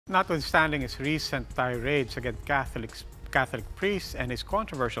Notwithstanding his recent tirades against Catholic priests and his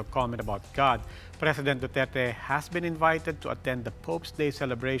controversial comment about God, President Duterte has been invited to attend the Pope's Day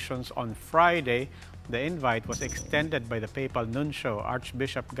celebrations on Friday. The invite was extended by the Papal Nuncio,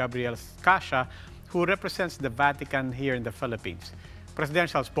 Archbishop Gabriel Caccia, who represents the Vatican here in the Philippines.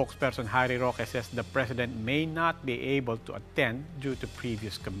 Presidential spokesperson Harry Roque says the president may not be able to attend due to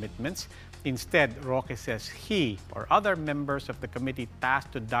previous commitments. Instead, Roque says he or other members of the committee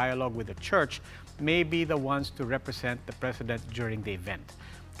tasked to dialogue with the church may be the ones to represent the president during the event.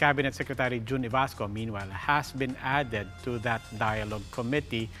 Cabinet Secretary June Ivasco, meanwhile, has been added to that dialogue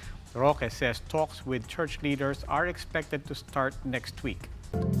committee. Roque says talks with church leaders are expected to start next week.